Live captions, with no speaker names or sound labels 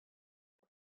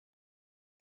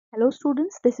Hello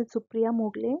students, this is Supriya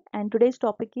Mogle and today's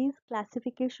topic is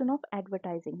classification of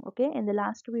advertising. Okay, in the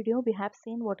last video we have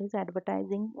seen what is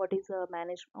advertising, what is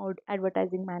or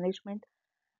advertising management,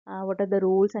 what are the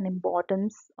roles and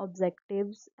importance,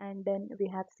 objectives, and then we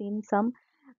have seen some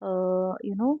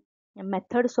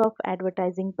methods of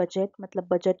advertising budget, मतलब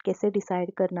budget कैसे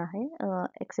decide करना है,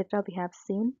 etc. We have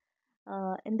seen.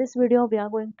 In this video we are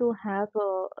going to have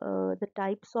the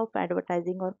types of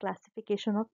advertising or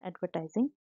classification of advertising.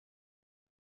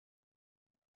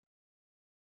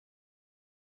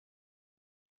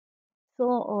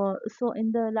 So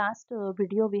in the last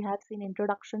video we have seen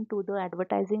introduction to the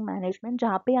advertising management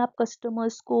जहाँ पे आप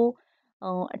customers को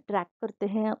attract करते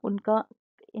हैं, उनका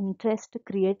interest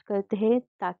create करते हैं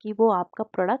ताकि वो आपका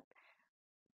product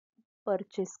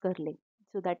purchase कर ले.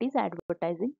 So that is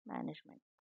advertising management.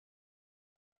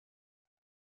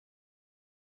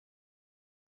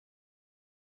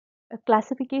 A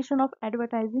classification of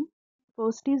advertising.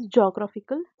 First is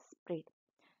geographical spread.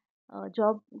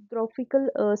 Geographical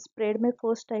spread में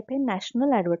फर्स्ट टाइप है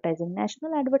नेशनल एडवर्टाइजिंग.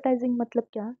 नेशनल एडवर्टाइजिंग मतलब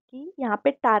क्या कि यहाँ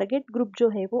पे टारगेट ग्रुप जो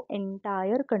है वो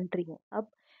एंटायर कंट्री है. अब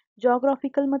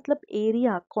जोग्राफिकल मतलब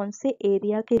एरिया, कौन से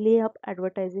एरिया के लिए आप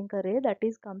एडवर्टाइजिंग कर रहे हैं, that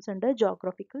is comes under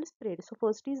geographical spread. So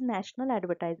first is national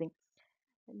advertising.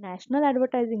 National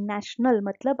advertising, national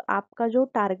मतलब आपका जो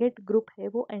टारगेट ग्रुप है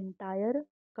वो एंटायर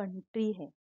कंट्री है,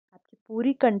 आपकी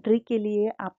पूरी कंट्री के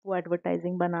लिए आप वो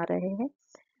एडवर्टाइजिंग बना रहे हैं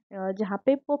जहाँ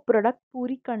पे वो प्रोडक्ट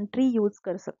पूरी कंट्री यूज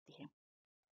कर सकती है.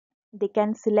 They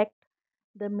can select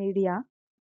the media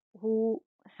who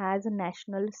has a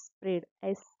national spread.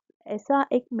 ऐसा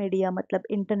एक मीडिया मतलब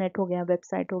इंटरनेट हो गया,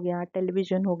 वेबसाइट हो गया,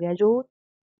 टेलीविजन हो गया, जो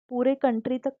पूरे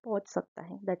कंट्री तक पहुंच सकता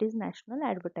है, that is national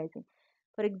advertising.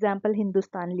 For example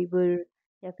Hindustan liver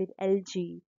या फिर LG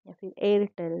या फिर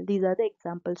Airtel, these are the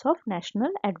examples of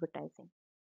national advertising.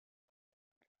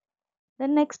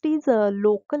 Then next is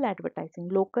local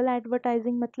advertising. Local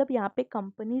advertising मतलब यहाँ पे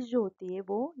कंपनीज जो होती है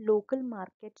वो लोकल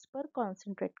मार्केट्स पर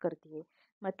कॉन्सेंट्रेट करती है.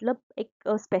 मतलब एक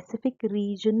स्पेसिफिक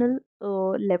रीजनल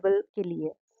लेवल के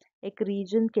लिए, एक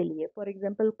रीजन के लिए. फॉर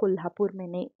एग्जांपल कोल्हापुर,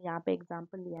 मैंने यहाँ पे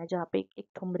एग्जांपल लिया है जहाँ पे एक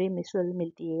थमरे मिसल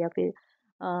मिलती है, या फिर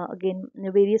again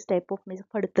various type of misal,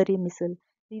 फड़तरी misal.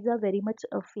 these are very much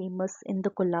famous in the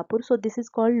Kolhapur, so this is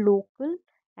called local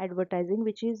advertising,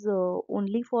 which is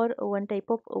only for one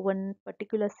type of one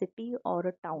particular city or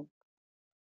a town.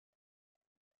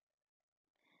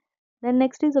 Then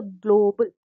next is a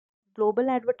global. Global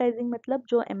advertising मतलब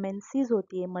जो MNCs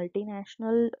होती है,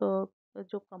 multinational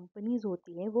जो companies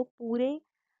होती है, वो पूरे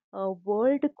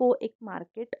world को एक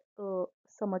मार्केट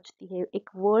समझती है. एक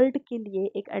वर्ल्ड के लिए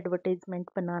एक एडवर्टाइजमेंट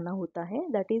बनाना होता है,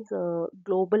 दैट इज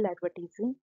ग्लोबल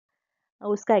एडवर्टाइजिंग.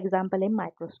 उसका एग्जांपल है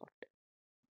माइक्रोसॉफ्ट.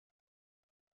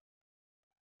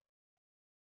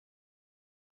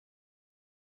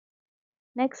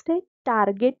 नेक्स्ट है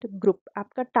टारगेट ग्रुप.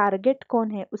 आपका टारगेट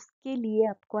कौन है, उसके लिए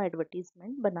आपको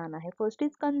एडवर्टीजमेंट बनाना है. First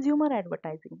is consumer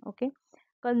advertising. Okay,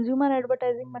 consumer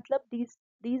advertising मतलब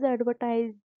these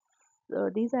advertise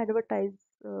these advertise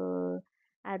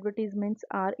advertisements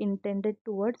are intended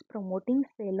towards promoting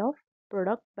sale of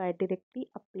product by directly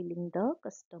appealing the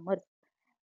customers.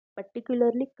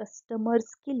 Particularly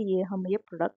customers के लिए हम ये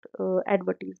प्रोडक्ट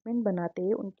एडवर्टीजमेंट बनाते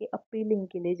हैं, उनके अपीलिंग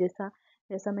के लिए. जैसा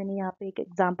जैसा मैंने यहाँ पे एक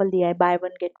एग्जांपल दिया है, by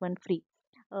one get one free.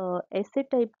 ऐसे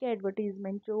टाइप के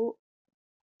एडवर्टीजमेंट जो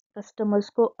कस्टमर्स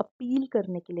को अपील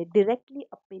करने के लिए, directly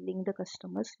appealing the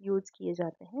customers, use किए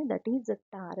जाते हैं. That is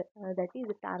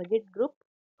target group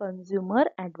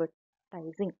consumer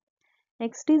advertising.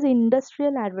 Next is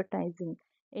industrial advertising.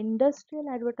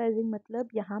 Industrial advertising मतलब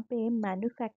यहाँ पे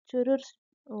मैन्युफैक्चरर्स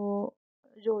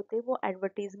जो होते हैं वो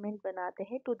एडवर्टीजमेंट बनाते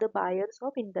हैं to the buyers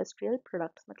of industrial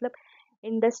products. मतलब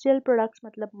इंडस्ट्रियल प्रोडक्ट्स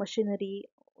मतलब मशीनरी,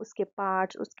 उसके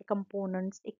पार्ट्स, उसके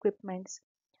कंपोनेंट्स, इक्विपमेंट्स,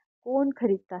 कौन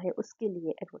खरीदता है उसके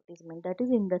लिए advertisement, that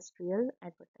is industrial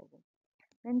advertising.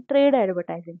 And trade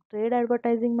advertising. Trade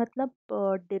advertising मतलब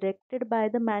directed by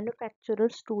the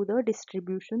manufacturers to the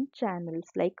distribution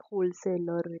channels like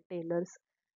wholesaler, retailers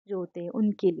जो होते हैं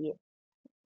उनके लिए.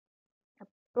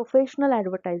 Professional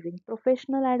advertising.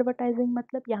 प्रोफेशनल एडवर्टाइजिंग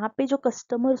मतलब यहाँ पे जो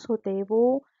कस्टमर्स होते हैं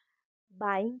वो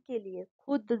बाइंग के लिए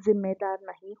खुद जिम्मेदार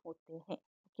नहीं होते हैं.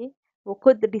 ओके, वो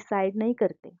खुद डिसाइड नहीं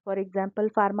करते. For example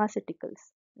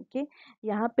pharmaceuticals. ओके,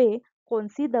 यहाँ पे कौन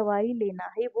सी दवाई लेना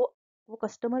है वो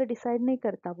कस्टमर डिसाइड नहीं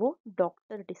करता, वो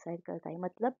डॉक्टर डिसाइड करता है.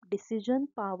 मतलब डिसीजन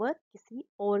पावर किसी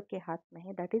और के हाथ में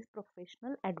है, दैट इज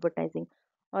प्रोफेशनल एडवर्टाइजिंग.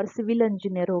 और सिविल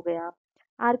इंजीनियर हो गया,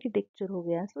 आर्किटेक्चर हो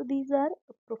गया, so these are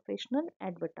professional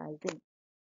advertising.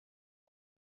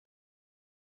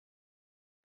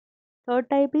 Third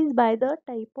type is by the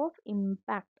type of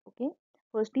impact. Okay,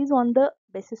 first is on the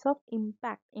basis of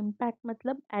impact. Impact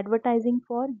मतलब advertising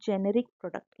for generic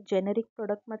product. Generic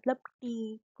product मतलब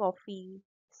T, coffee,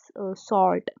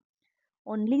 salt.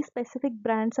 Only specific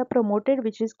brands are promoted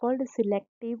which is called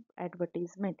selective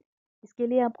advertisement. इसके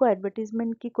लिए आपको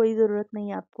advertisement की कोई ज़रूरत नहीं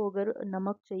है. आपको अगर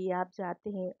नमक चाहिए, आप जाते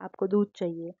हैं, आपको दूध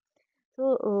चाहिए, so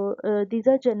these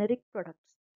are generic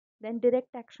products. Then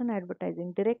direct action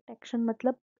advertising. direct action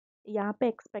मतलब यहाँ पे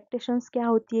expectations क्या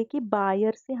होती है कि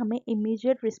बायर से हमें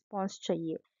immediate response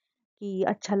चाहिए कि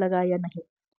अच्छा लगा या नहीं.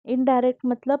 इनडायरेक्ट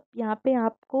मतलब यहाँ पे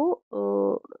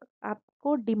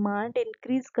आपको डिमांड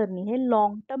इंक्रीज करनी है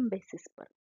लॉन्ग टर्म बेसिस पर.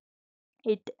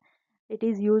 It it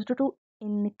is used to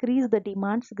increase the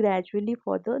demands gradually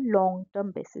for the long term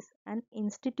basis. And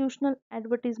institutional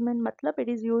advertisement matlab it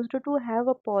is used to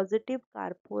have a positive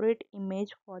corporate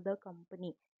image for the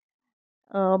company.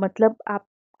 मतलब आप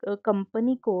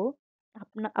company को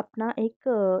अपना अपना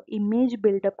एक image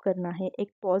buildup करना है,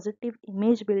 एक positive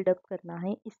image buildup करना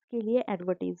है, इसके लिए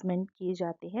एडवर्टीजमेंट किए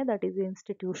जाते हैं. That is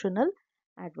institutional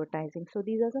advertising. So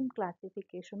these are some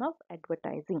classification of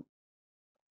advertising.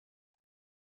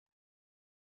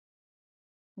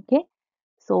 Okay.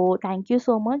 So thank you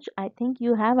so much. I think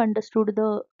you have understood the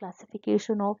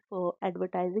classification of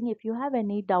advertising. If you have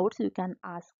any doubts, you can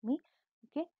ask me.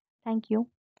 Okay. Thank you.